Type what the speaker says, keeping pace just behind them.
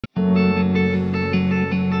Well,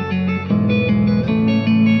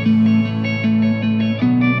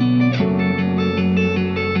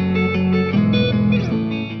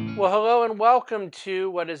 hello and welcome to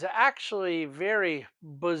what is actually very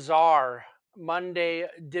bizarre Monday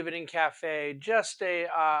Dividend Cafe. Just a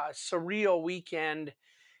surreal weekend,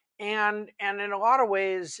 and in a lot of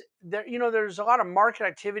ways, there's a lot of market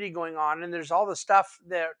activity going on, and there's all the stuff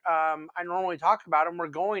that I normally talk about, and we're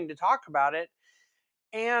going to talk about it,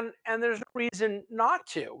 and there's no reason not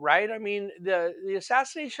to, right? I mean, the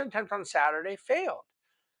assassination attempt on Saturday failed.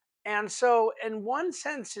 And so, in one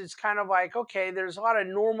sense, it's kind of like, okay, there's a lot of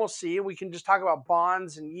normalcy. We can just talk about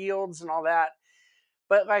bonds and yields and all that.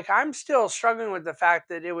 But like, I'm still struggling with the fact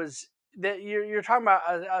that you're talking about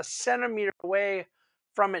a centimeter away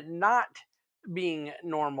from it not being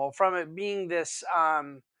normal, from it being this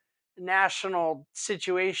national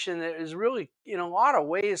situation that is really, in a lot of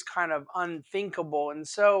ways, kind of unthinkable. And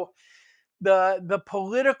so, the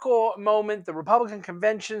political moment, the Republican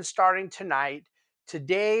convention starting tonight.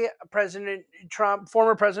 Today,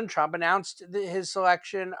 former President Trump, announced his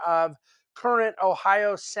selection of current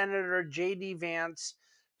Ohio Senator J.D. Vance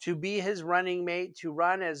to be his running mate to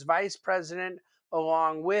run as vice president,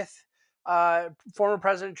 along with former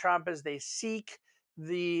President Trump, as they seek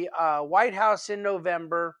the White House in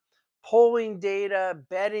November. Polling data,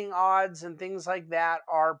 betting odds, and things like that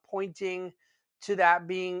are pointing to that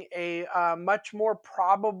being a much more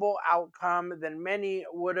probable outcome than many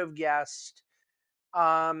would have guessed.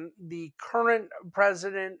 The current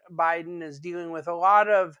president Biden is dealing with a lot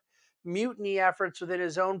of mutiny efforts within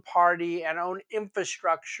his own party and own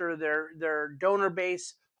infrastructure, their donor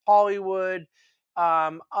base, Hollywood,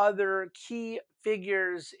 other key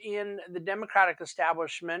figures in the Democratic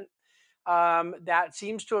establishment. That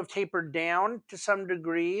seems to have tapered down to some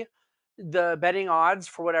degree. The betting odds,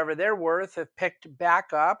 for whatever they're worth, have picked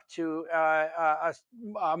back up to a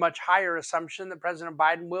much higher assumption that President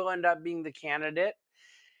Biden will end up being the candidate.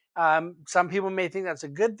 Some people may think that's a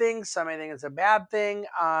good thing. Some may think it's a bad thing.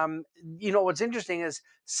 What's interesting is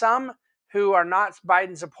some who are not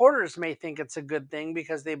Biden supporters may think it's a good thing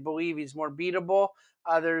because they believe he's more beatable.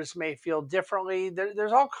 Others may feel differently.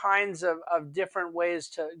 There's all kinds of different ways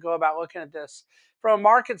to go about looking at this. From a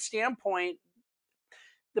market standpoint,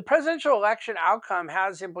 the presidential election outcome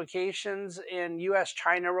has implications in U.S.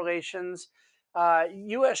 China relations.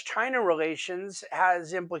 U.S. China relations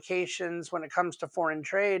has implications when it comes to foreign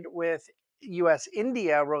trade with U.S.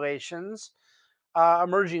 India relations.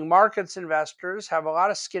 Emerging markets investors have a lot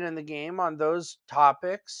of skin in the game on those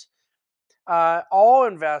topics. All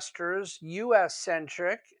investors, U.S.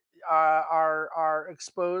 centric, are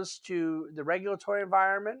exposed to the regulatory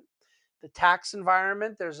environment, the tax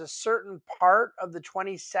environment. There's a certain part of the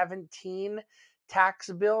 2017 tax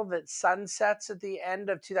bill that sunsets at the end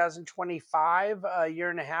of 2025, a year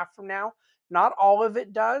and a half from now. Not all of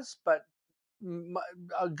it does, but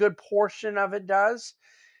a good portion of it does.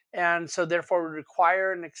 And so, therefore, would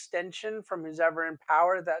require an extension from who's ever in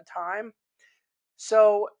power at that time.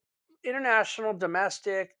 So, international,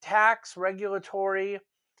 domestic, tax, regulatory,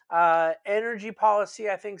 energy policy,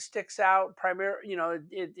 I think sticks out.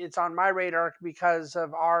 It's on my radar because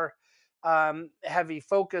of our heavy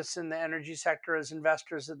focus in the energy sector as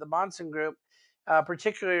investors at the Bahnsen Group,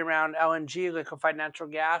 particularly around LNG, liquefied natural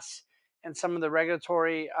gas, and some of the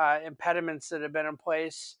regulatory impediments that have been in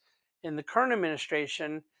place in the current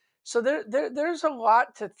administration. So there's a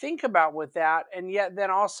lot to think about with that, and yet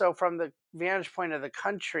then also from the vantage point of the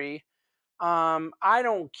country, I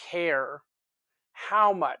don't care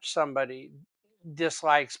how much somebody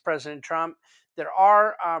dislikes President Trump. There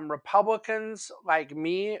are Republicans like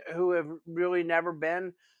me who have really never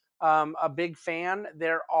been a big fan.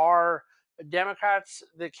 There are Democrats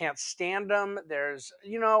that can't stand him. There's,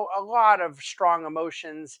 a lot of strong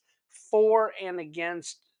emotions for and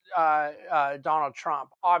against Donald Trump,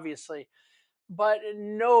 obviously, but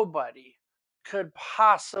nobody could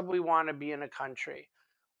possibly want to be in a country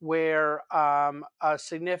where a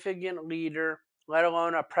significant leader, let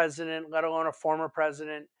alone a president, let alone a former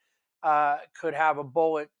president, could have a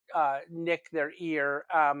bullet nick their ear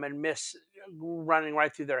and miss running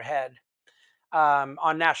right through their head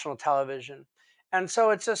on national television. And so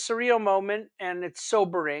it's a surreal moment and it's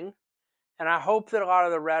sobering. And I hope that a lot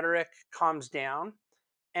of the rhetoric calms down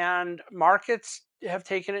and markets have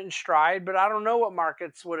taken it in stride, but I don't know what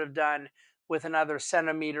markets would have done with another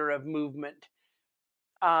centimeter of movement.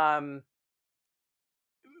 Um,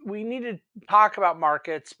 we need to talk about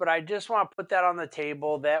markets, but I just want to put that on the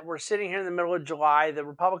table that we're sitting here in the middle of July. The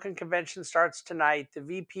Republican convention starts tonight. The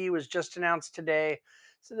VP was just announced today.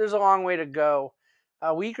 So there's a long way to go.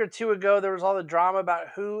 A week or two ago, there was all the drama about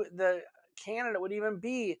who the candidate would even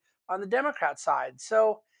be on the Democrat side.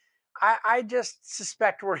 So I just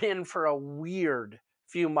suspect we're in for a weird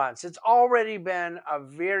few months. It's already been a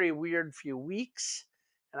very weird few weeks,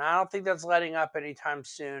 and I don't think that's letting up anytime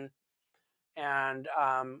soon. And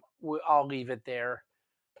I'll leave it there.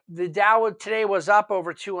 The Dow today was up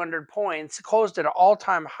over 200 points, closed at an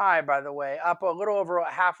all-time high, by the way, up a little over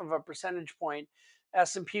a half of a percentage point.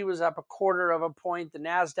 S&P was up a quarter of a point. The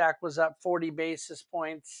Nasdaq was up 40 basis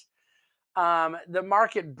points. The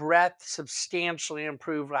market breadth substantially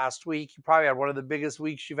improved last week. You probably had one of the biggest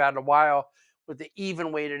weeks you've had in a while, with the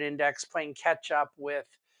even weighted index playing catch up with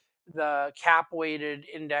the cap weighted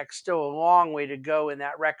index. Still a long way to go in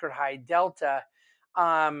that record high delta.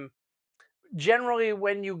 Um, Generally,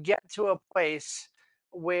 when you get to a place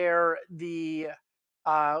where the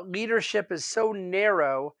leadership is so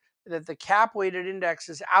narrow that the cap weighted index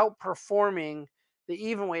is outperforming the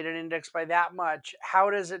even weighted index by that much, how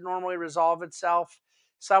does it normally resolve itself?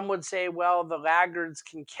 Some would say, well, the laggards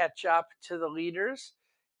can catch up to the leaders.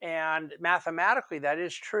 And mathematically, that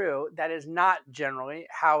is true. That is not generally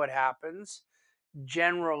how it happens.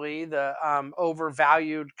 Generally, the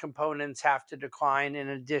overvalued components have to decline in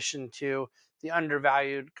addition to the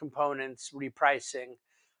undervalued components repricing.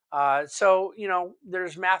 So,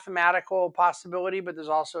 there's mathematical possibility, but there's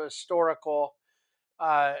also historical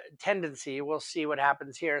tendency. We'll see what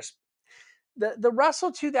happens here. The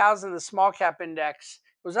Russell 2000, the small cap index,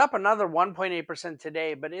 was up another 1.8%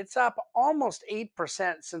 today, but it's up almost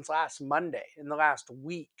 8% since last Monday, in the last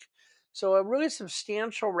week. So a really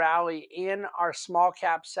substantial rally in our small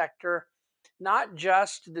cap sector, not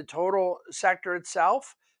just the total sector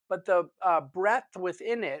itself, but the breadth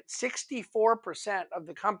within it. 64% of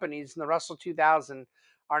the companies in the Russell 2000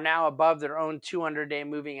 are now above their own 200-day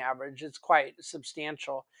moving average. It's quite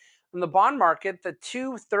substantial. In the bond market, the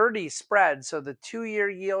 230 spread, so the 2-year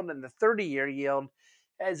yield and the 30-year yield,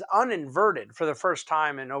 is uninverted for the first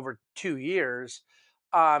time in over 2 years.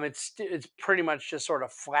 It's pretty much just sort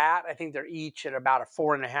of flat. I think they're each at about a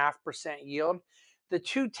 4.5% yield. The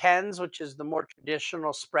 210s, which is the more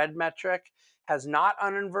traditional spread metric, has not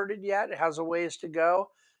uninverted yet. It has a ways to go,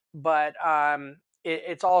 but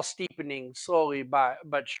it's all steepening slowly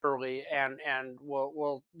but surely, and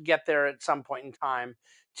we'll get there at some point in time.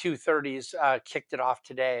 230s kicked it off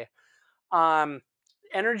today. Um,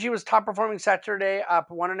 Energy was top performing sector today, up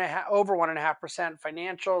 1.5 over 1.5%.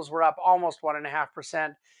 Financials were up almost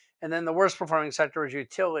 1.5%, and then the worst performing sector was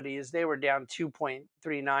utilities. They were down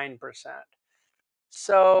 2.39%.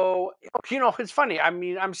 So, it's funny. I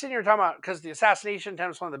mean, I'm sitting here talking about, because the assassination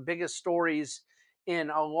attempt is one of the biggest stories in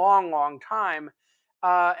a long, long time.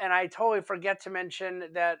 And I totally forget to mention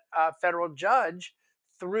that a federal judge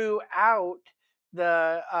threw out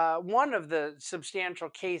the one of the substantial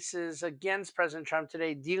cases against President Trump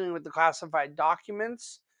today, dealing with the classified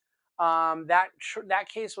documents. That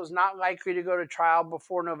case was not likely to go to trial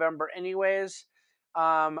before November, anyways.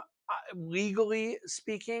 Legally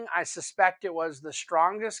speaking, I suspect it was the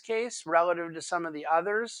strongest case relative to some of the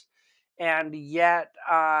others, and yet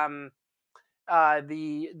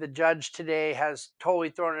the judge today has totally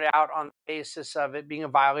thrown it out on the basis of it being a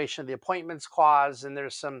violation of the appointments clause, and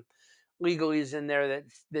there's some legalese in there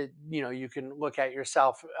that you can look at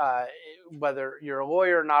yourself, whether you're a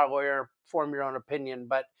lawyer or not a lawyer, form your own opinion.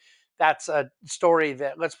 But that's a story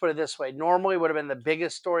that, let's put it this way, normally would have been the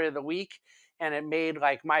biggest story of the week, and it made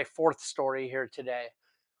like my fourth story here today.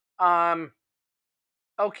 um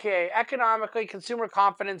Okay, economically, consumer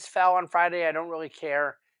confidence fell on Friday. I don't really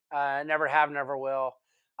care. Never have, never will.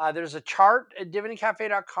 There's a chart at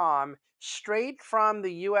dividendcafe.com straight from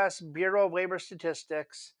the US Bureau of Labor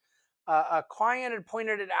Statistics. A client had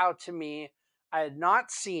pointed it out to me. I had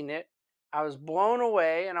not seen it. I was blown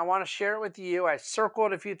away, and I want to share it with you. I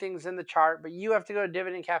circled a few things in the chart, but you have to go to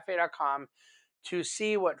dividendcafe.com to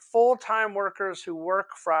see what full-time workers who work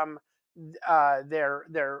from their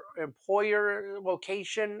employer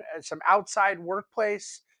location, some outside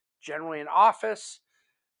workplace, generally an office,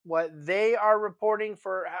 what they are reporting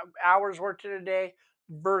for hours worked in a day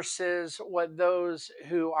versus what those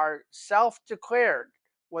who are self-declared,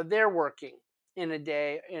 what they're working in a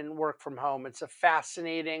day in work from home. It's a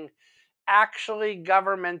fascinating, actually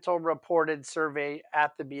governmental reported survey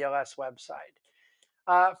at the BLS website.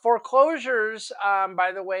 Foreclosures,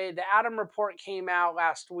 by the way, the Adam report came out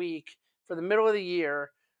last week for the middle of the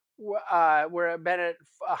year, where it been at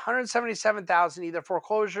 177,000 either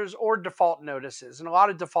foreclosures or default notices, and a lot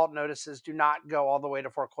of default notices do not go all the way to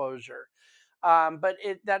foreclosure. But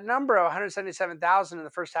that number of 177,000 in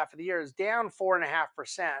the first half of the year is down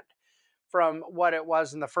 4.5% from what it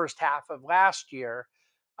was in the first half of last year.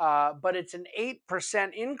 But it's an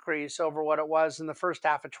 8% increase over what it was in the first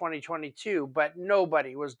half of 2022. But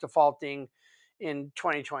nobody was defaulting in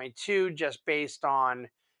 2022 just based on,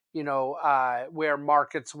 where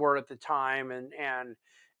markets were at the time, and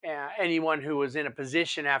anyone who was in a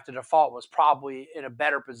position after default was probably in a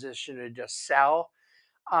better position to just sell.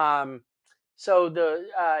 Um, so the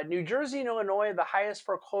New Jersey and Illinois, the highest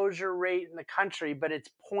foreclosure rate in the country, but it's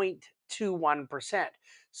 0.21%.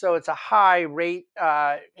 So it's a high rate,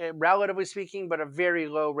 relatively speaking, but a very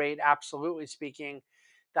low rate, absolutely speaking.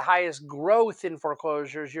 The highest growth in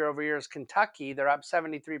foreclosures year over year is Kentucky. They're up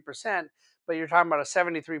 73%, but you're talking about a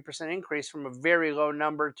 73% increase from a very low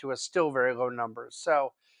number to a still very low number.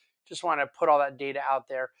 So just want to put all that data out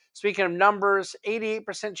there. Speaking of numbers,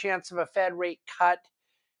 88% chance of a Fed rate cut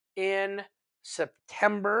in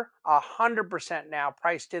September, 100% now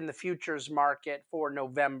priced in the futures market for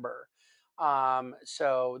November.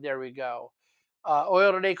 So there we go.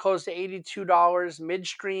 Oil today closed to $82.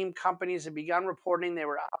 Midstream companies have begun reporting they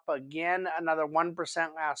were up again, another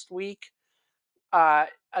 1% last week.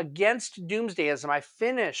 Against doomsdayism, I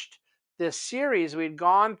finished this series we'd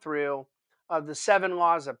gone through of the 7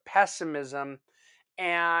 laws of pessimism.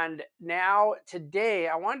 And now, today,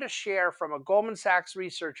 I wanted to share from a Goldman Sachs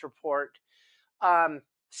research report.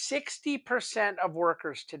 60% of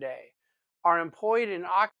workers today are employed in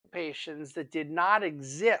occupations that did not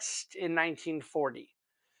exist in 1940.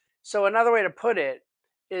 So, another way to put it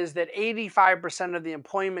is that 85% of the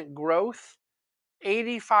employment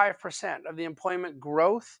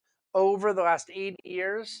growth over the last 80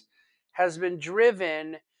 years has been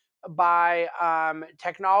driven by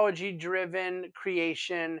technology driven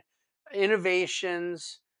creation,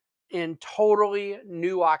 innovations in totally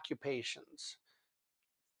new occupations.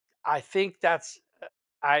 I think that's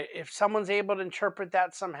if someone's able to interpret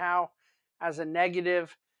that somehow as a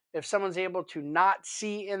negative, if someone's able to not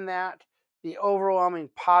see in that the overwhelming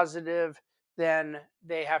positive, then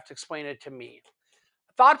they have to explain it to me.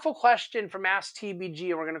 Thoughtful question from Ask TBG,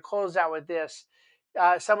 and we're going to close out with this.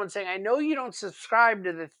 Someone saying, I know you don't subscribe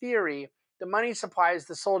to the theory the money supply is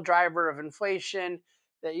the sole driver of inflation,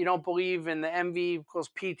 that you don't believe in the MV equals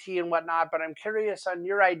PT and whatnot, but I'm curious on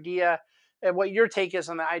your idea and what your take is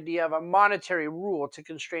on the idea of a monetary rule to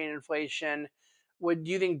constrain inflation. Would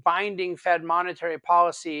you think binding Fed monetary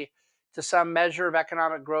policy to some measure of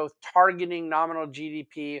economic growth targeting nominal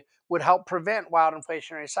GDP would help prevent wild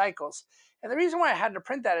inflationary cycles? And the reason why I had to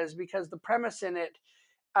print that is because the premise in it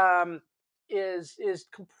um, is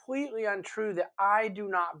completely untrue. That I do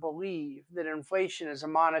not believe that inflation is a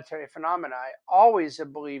monetary phenomena. I always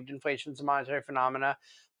have believed inflation is a monetary phenomena,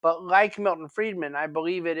 but like Milton Friedman, I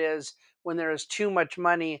believe it is when there is too much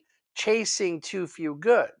money chasing too few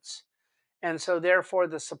goods. And so, therefore,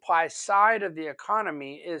 the supply side of the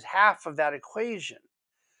economy is half of that equation.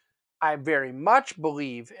 I very much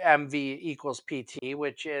believe MV equals PT,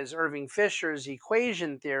 which is Irving Fisher's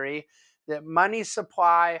equation theory that money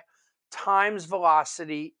supply times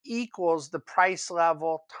velocity equals the price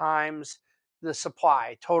level times the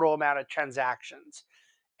supply, total amount of transactions.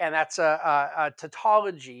 And that's a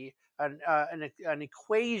tautology, an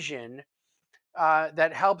equation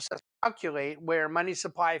that helps us calculate where money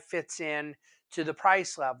supply fits in to the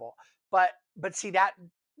price level. But see that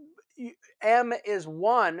M is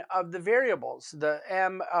one of the variables, the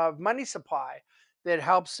M of money supply, that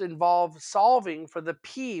helps involve solving for the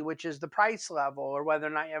P, which is the price level or whether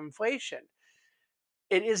or not you have inflation.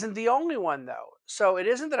 It isn't the only one, though. So it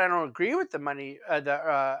isn't that I don't agree with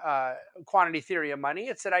the quantity theory of money.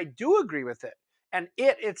 It's that I do agree with it, and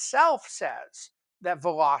it itself says that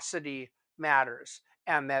velocity matters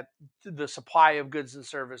and that the supply of goods and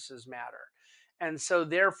services matter. And so,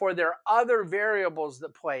 therefore, there are other variables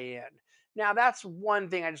that play in. Now, that's one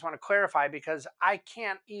thing I just want to clarify because I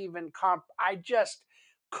can't even I just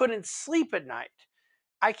couldn't sleep at night.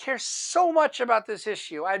 I care so much about this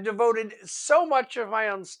issue. I've devoted so much of my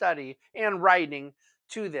own study and writing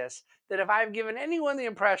to this that if I've given anyone the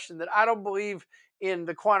impression that I don't believe in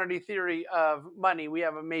the quantity theory of money, we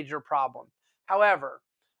have a major problem. However,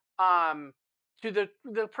 um, to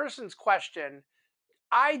the person's question,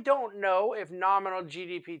 I don't know if nominal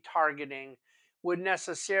GDP targeting would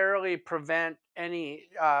necessarily prevent any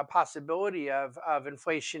possibility of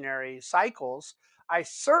inflationary cycles. I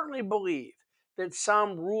certainly believe that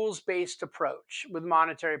some rules based approach with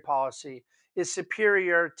monetary policy is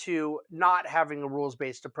superior to not having a rules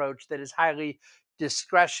based approach that is highly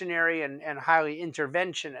discretionary and highly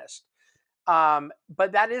interventionist.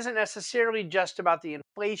 But that isn't necessarily just about the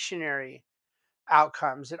inflationary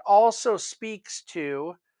outcomes. It also speaks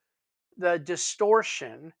to the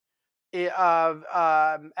distortion of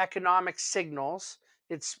economic signals.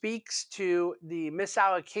 It speaks to the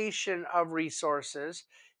misallocation of resources,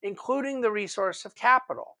 including the resource of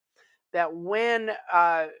capital. That when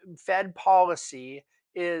Fed policy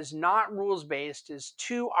is not rules based, is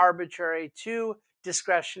too arbitrary, too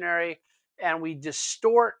discretionary, and we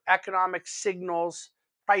distort economic signals,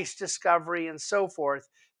 price discovery, and so forth,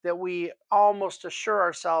 that we almost assure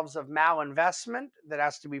ourselves of malinvestment that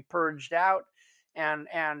has to be purged out, and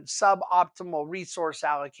suboptimal resource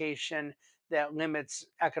allocation that limits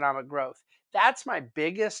economic growth. That's my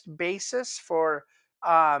biggest basis for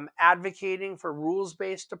advocating for rules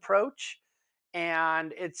based approach,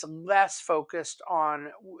 and it's less focused on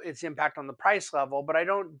its impact on the price level, but I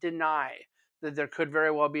don't deny that there could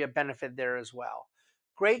very well be a benefit there as well.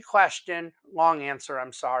 Great question, long answer,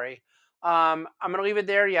 I'm sorry. I'm going to leave it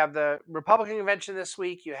there. You have the Republican convention this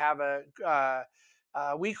week. You have a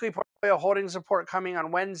weekly portfolio holdings report coming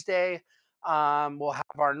on Wednesday. We'll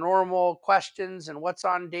have our normal questions and what's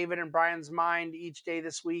on David and Brian's mind each day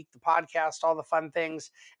this week, the podcast, all the fun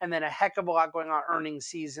things, and then a heck of a lot going on earnings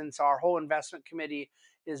season. So our whole investment committee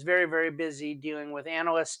is very, very busy dealing with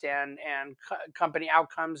analyst and company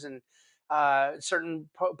outcomes and certain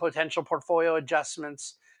potential portfolio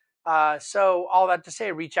adjustments. So all that to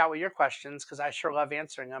say, reach out with your questions because I sure love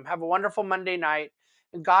answering them. Have a wonderful Monday night,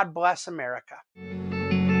 and God bless America.